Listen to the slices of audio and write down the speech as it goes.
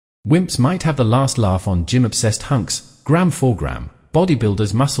Wimps might have the last laugh on gym-obsessed hunks. Gram for gram,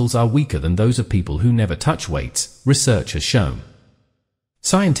 bodybuilders' muscles are weaker than those of people who never touch weights, research has shown.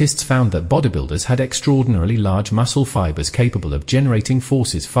 Scientists found that bodybuilders had extraordinarily large muscle fibers capable of generating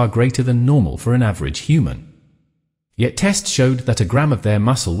forces far greater than normal for an average human. Yet tests showed that a gram of their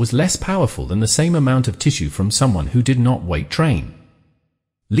muscle was less powerful than the same amount of tissue from someone who did not weight train.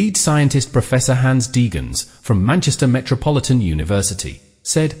 Lead scientist Professor Hans Degens, from Manchester Metropolitan University,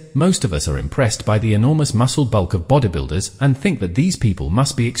 said, "Most of us are impressed by the enormous muscle bulk of bodybuilders and think that these people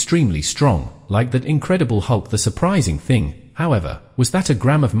must be extremely strong, like that Incredible Hulk. The surprising thing, however, was that a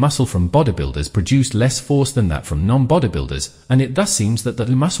gram of muscle from bodybuilders produced less force than that from non-bodybuilders, and it thus seems that the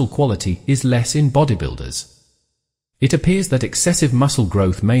muscle quality is less in bodybuilders. It appears that excessive muscle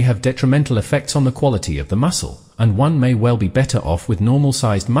growth may have detrimental effects on the quality of the muscle, and one may well be better off with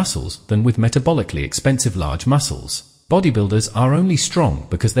normal-sized muscles than with metabolically expensive large muscles. Bodybuilders are only strong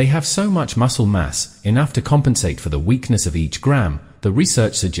because they have so much muscle mass, enough to compensate for the weakness of each gram. The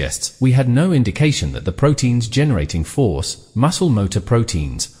research suggests we had no indication that the proteins generating force, muscle motor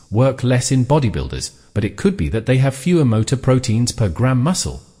proteins, work less in bodybuilders, but it could be that they have fewer motor proteins per gram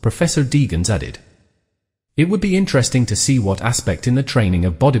muscle," Professor Degens added. It would be interesting to see what aspect in the training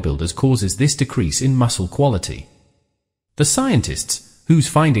of bodybuilders causes this decrease in muscle quality. The scientists, whose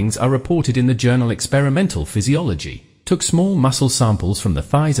findings are reported in the journal Experimental Physiology, took small muscle samples from the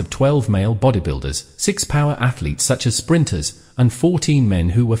thighs of 12 male bodybuilders, 6 power athletes such as sprinters, and 14 men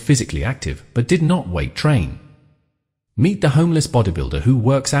who were physically active but did not weight train. Meet the homeless bodybuilder who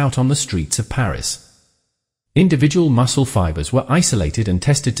works out on the streets of Paris. Individual muscle fibers were isolated and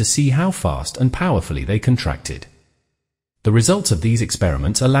tested to see how fast and powerfully they contracted. The results of these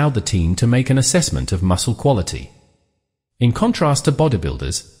experiments allowed the team to make an assessment of muscle quality. In contrast to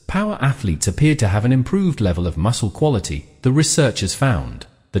bodybuilders, power athletes appeared to have an improved level of muscle quality, the researchers found.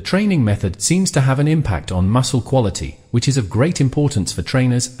 The training method seems to have an impact on muscle quality, which is of great importance for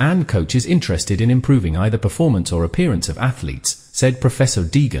trainers and coaches interested in improving either performance or appearance of athletes, said Professor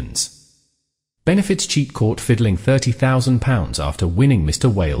Degens. Benefits cheat caught fiddling £30,000 after winning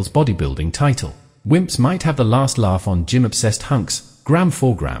Mr. Wales bodybuilding title. Wimps might have the last laugh on gym-obsessed hunks. Gram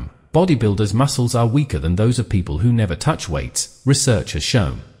for gram, bodybuilders' muscles are weaker than those of people who never touch weights, research has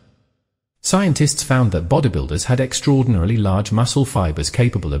shown. Scientists found that bodybuilders had extraordinarily large muscle fibers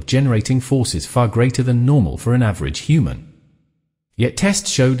capable of generating forces far greater than normal for an average human. Yet tests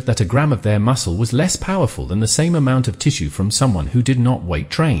showed that a gram of their muscle was less powerful than the same amount of tissue from someone who did not weight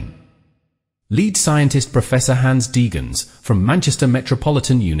train. Lead scientist Professor Hans Degens, from Manchester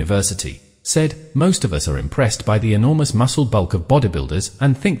Metropolitan University, said, "Most of us are impressed by the enormous muscle bulk of bodybuilders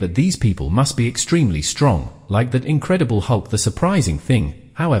and think that these people must be extremely strong, like that Incredible Hulk. The surprising thing,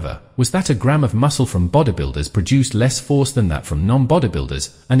 however, was that a gram of muscle from bodybuilders produced less force than that from non-bodybuilders,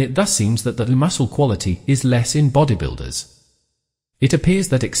 and it thus seems that the muscle quality is less in bodybuilders. It appears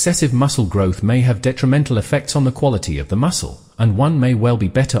that excessive muscle growth may have detrimental effects on the quality of the muscle, and one may well be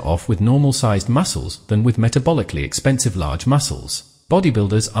better off with normal-sized muscles than with metabolically expensive large muscles.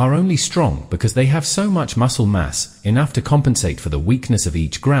 Bodybuilders are only strong because they have so much muscle mass, enough to compensate for the weakness of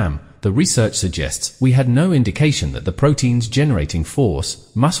each gram. The research suggests we had no indication that the proteins generating force,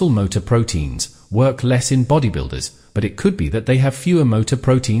 muscle motor proteins, work less in bodybuilders, but it could be that they have fewer motor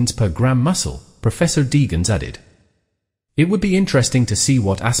proteins per gram muscle," Professor Degens added. It would be interesting to see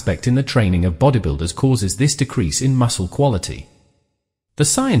what aspect in the training of bodybuilders causes this decrease in muscle quality. The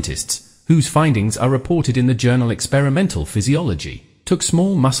scientists, whose findings are reported in the journal Experimental Physiology, took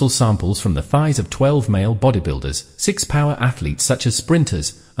small muscle samples from the thighs of 12 male bodybuilders, 6 power athletes such as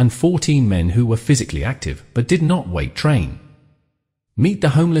sprinters, and 14 men who were physically active but did not weight train. Meet the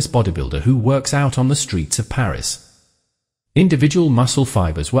homeless bodybuilder who works out on the streets of Paris. Individual muscle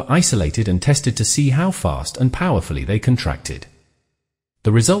fibers were isolated and tested to see how fast and powerfully they contracted.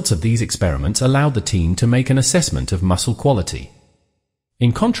 The results of these experiments allowed the team to make an assessment of muscle quality.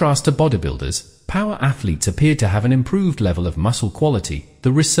 In contrast to bodybuilders, power athletes appeared to have an improved level of muscle quality,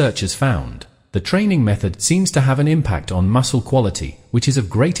 the researchers found. The training method seems to have an impact on muscle quality, which is of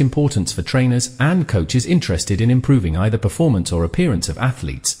great importance for trainers and coaches interested in improving either performance or appearance of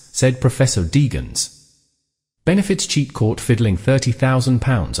athletes, said Professor Degens. Benefits cheat caught fiddling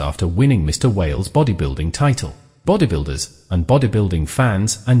 £30,000 after winning Mr. Wales bodybuilding title. Bodybuilders, and bodybuilding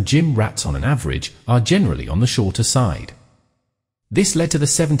fans and gym rats on an average, are generally on the shorter side. This led to the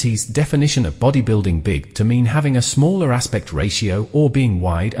 70s definition of bodybuilding big to mean having a smaller aspect ratio or being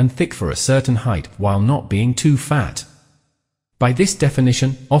wide and thick for a certain height while not being too fat. By this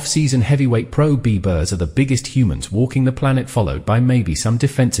definition, off-season heavyweight pro B-Bers are the biggest humans walking the planet, followed by maybe some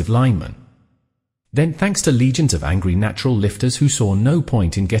defensive linemen. Then thanks to legions of angry natural lifters who saw no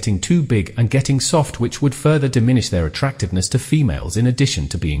point in getting too big and getting soft, which would further diminish their attractiveness to females in addition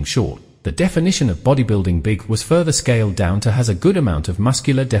to being short. The definition of bodybuilding big was further scaled down to has a good amount of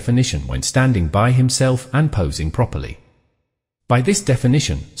muscular definition when standing by himself and posing properly. By this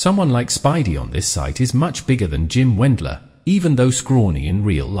definition, someone like Spidey on this site is much bigger than Jim Wendler, even though scrawny in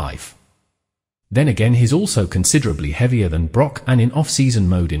real life. Then again, he's also considerably heavier than Brock, and in off-season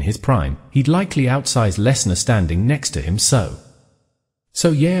mode in his prime, he'd likely outsize Lesnar standing next to him. So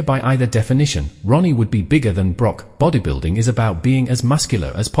yeah, by either definition, Ronnie would be bigger than Brock. Bodybuilding is about being as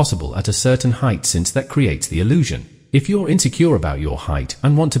muscular as possible at a certain height, since that creates the illusion. If you're insecure about your height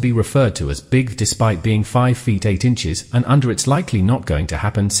and want to be referred to as big despite being 5 feet 8 inches and under, it's likely not going to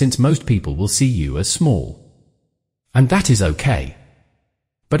happen, since most people will see you as small. And that is okay.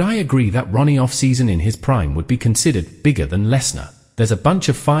 But I agree that Ronnie off-season in his prime would be considered bigger than Lesnar. There's a bunch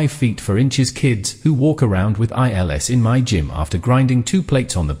of 5 feet 4 inches kids who walk around with ILS in my gym after grinding 2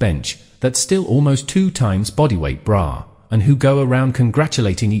 plates on the bench, that's still almost 2 times bodyweight bra, and who go around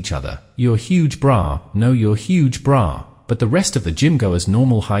congratulating each other, "You're huge bra, no you're huge bra," but the rest of the gym goers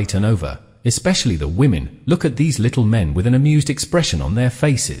normal height and over, especially the women, look at these little men with an amused expression on their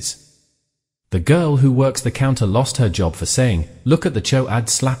faces. The girl who works the counter lost her job for saying, "Look at the Cho ad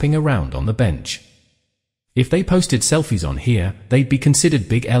slapping around on the bench." If they posted selfies on here, they'd be considered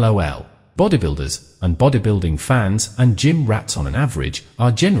big LOL. Bodybuilders, and bodybuilding fans, and gym rats on an average,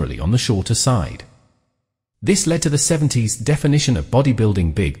 are generally on the shorter side. This led to the 70s definition of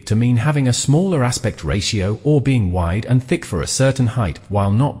bodybuilding big to mean having a smaller aspect ratio or being wide and thick for a certain height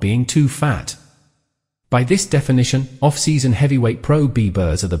while not being too fat. By this definition, off-season heavyweight pro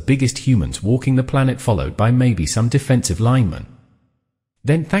B-bers are the biggest humans walking the planet, followed by maybe some defensive linemen.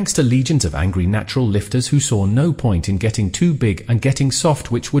 Then thanks to legions of angry natural lifters who saw no point in getting too big and getting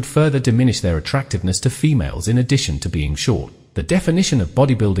soft, which would further diminish their attractiveness to females in addition to being short. The definition of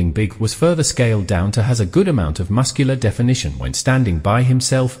bodybuilding big was further scaled down to has a good amount of muscular definition when standing by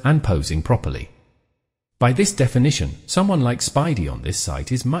himself and posing properly. By this definition, someone like Spidey on this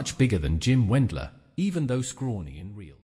site is much bigger than Jim Wendler, even though scrawny in real